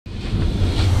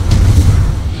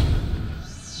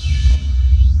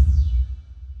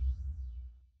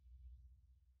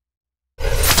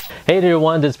Hey there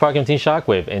everyone, this is Park Team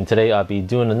Shockwave, and today I'll be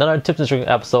doing another tips and tricks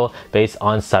episode based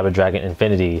on Cyber Dragon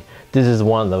Infinity. This is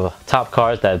one of the top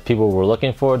cards that people were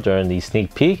looking for during the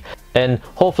sneak peek, and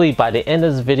hopefully by the end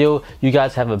of this video you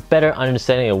guys have a better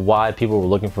understanding of why people were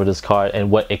looking for this card and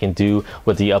what it can do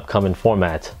with the upcoming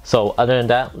format. So other than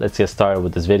that, let's get started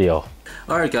with this video.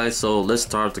 Alright guys, so let's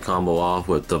start the combo off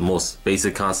with the most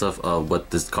basic concept of what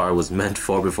this card was meant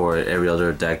for before every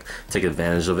other deck take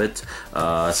advantage of it.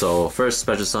 So first,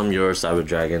 special summon your Cyber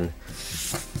Dragon.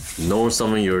 Normal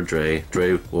summon your Dre.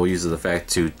 Dre will use the effect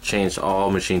to change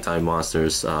all machine type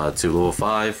monsters to level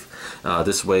 5.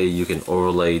 This way you can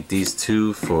overlay these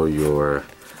two for your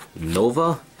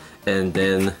Nova and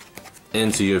then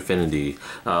into your Infinity.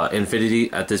 Infinity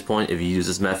at this point, if you use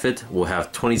this method, will have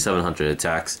 2700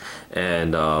 attacks,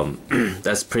 and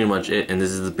that's pretty much it. And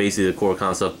this is basically the core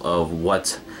concept of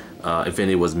what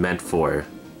Infinity was meant for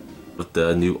with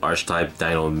the new archetype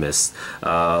Dino Mist.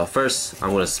 First,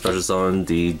 I'm going to special summon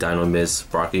the Dino Mist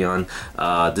Brachyon.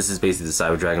 This is basically the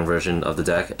Cyber Dragon version of the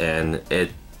deck, and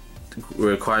it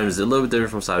requirements a little bit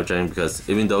different from Cyber Dragon because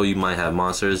even though you might have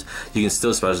monsters, you can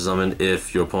still special summon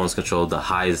if your opponents control the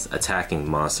highest attacking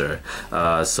monster.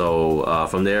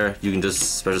 From there, you can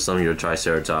just special summon your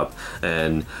Triceratops,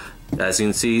 and as you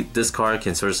can see, this card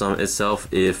can special summon itself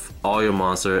if all your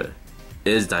monster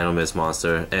is Dino Mist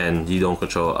monster and you don't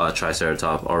control a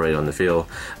Triceratops already on the field.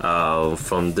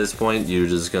 From this point, you're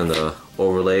just gonna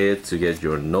overlay it to get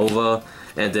your Nova,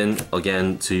 and then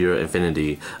again to your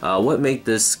Infinity. What makes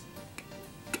this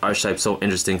archetype so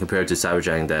interesting compared to Cyber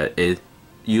Dragon that it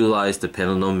utilized the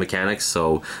pendulum mechanics,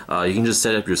 so you can just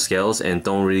set up your scales and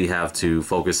don't really have to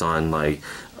focus on like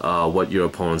what your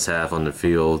opponents have on the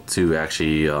field to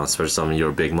actually special summon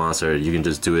your big monster. You can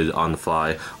just do it on the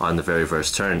fly on the very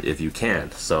first turn if you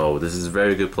can. So this is a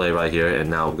very good play right here,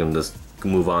 and now we're gonna just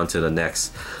move on to the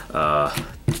next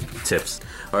tips.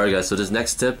 Alright guys, so this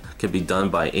next tip can be done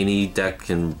by any deck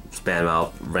can spam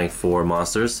out rank 4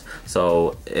 monsters.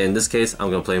 So in this case, I'm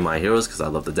going to play my heroes because I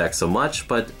love the deck so much,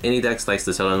 but any decks like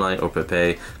the Talonite or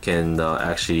Pepe can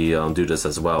actually do this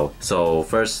as well. So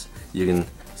first, you can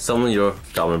summon your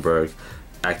Goblinberg,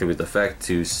 activate the effect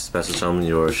to special summon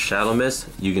your Shadow Mist.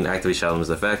 You can activate Shadow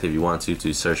Mist effect if you want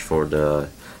to search for the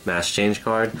Mass Change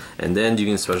card, and then you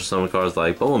can special summon cards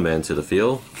like Bowman to the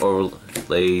field, or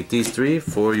lay these 3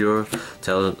 for your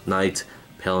Talonite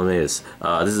Pelamis.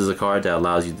 This is a card that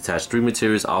allows you to attach 3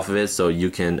 materials off of it, so you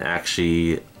can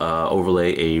actually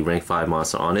overlay a rank 5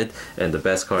 monster on it. And the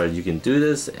best card you can do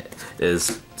this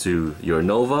is to your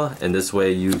Nova, and this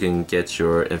way you can get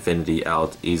your Infinity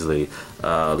out easily.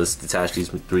 Let's detach these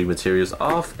 3 materials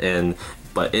off,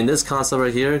 but in this concept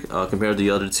right here, compared to the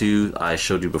other 2 I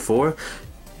showed you before,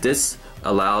 this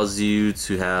allows you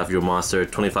to have your monster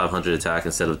 2500 attack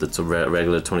instead of the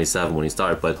regular 27 when you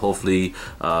start, but hopefully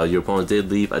your opponent did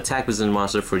leave attack resistant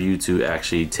monster for you to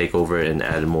actually take over and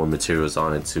add more materials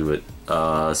on it to it,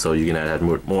 so you can add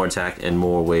more attack and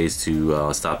more ways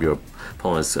to stop your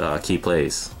opponent's key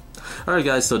plays. Alright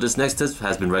guys, so this next tip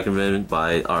has been recommended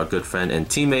by our good friend and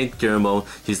teammate Guillermo.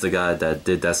 He's the guy that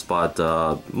did that spot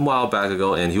a while back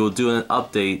ago, and he will do an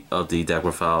update of the deck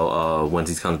profile when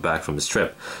he comes back from his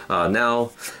trip.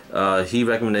 He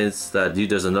recommends that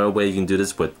there's another way you can do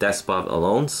this with deck spot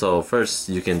alone. So first,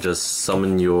 you can just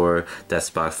summon your deck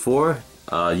spot 4.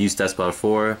 Use deck spot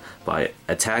 4 by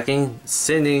attacking,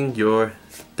 sending your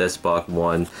deck spot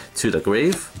 1 to the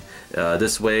grave.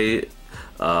 This way,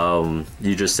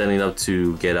 you're just setting up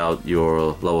to get out your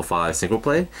level 5 synchro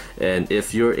play, and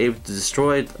if you're able to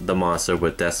destroy the monster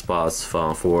with death spots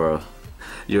from 4,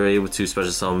 you're able to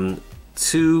special summon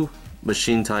 2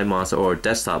 machine type monster or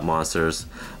desktop monsters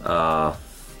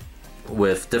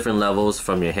with different levels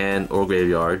from your hand or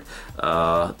graveyard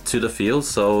to the field.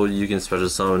 So you can special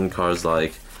summon cards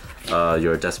like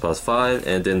your Death Spots 5,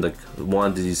 and then the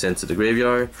one that you send to the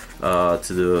graveyard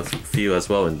to the field as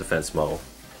well in defense mode.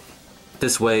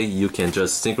 This way you can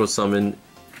just synchro summon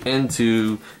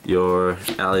into your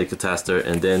Allied Catastor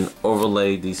and then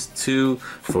overlay these 2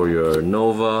 for your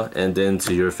Nova and then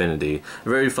to your Infinity.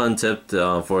 Very fun tip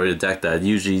for a deck that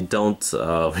usually don't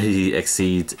really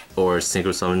exceed or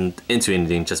synchro summon into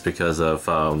anything just because of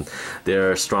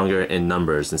they're stronger in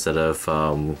numbers instead of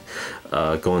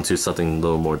going to something a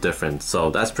little more different.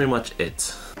 So that's pretty much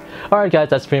it. Alright guys,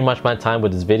 that's pretty much my time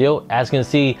with this video. As you can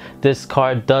see, this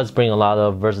card does bring a lot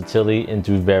of versatility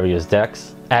into various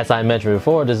decks. As I mentioned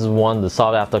before, this is one of the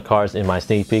sought after cards in my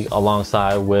sneak peek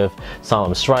alongside with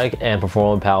Solemn Strike and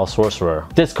Performance Pal Sorcerer.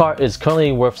 This card is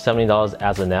currently worth $70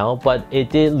 as of now, but it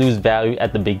did lose value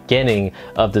at the beginning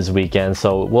of this weekend,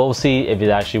 so we'll see if it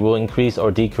actually will increase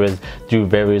or decrease through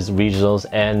various regionals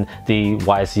and the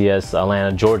YCS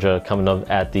Atlanta, Georgia coming up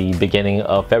at the beginning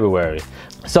of February.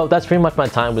 So that's pretty much my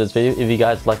time with this video. If you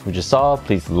guys liked what you saw,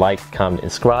 please like, comment,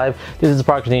 and subscribe. This is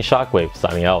Parker Shockwave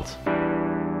signing out.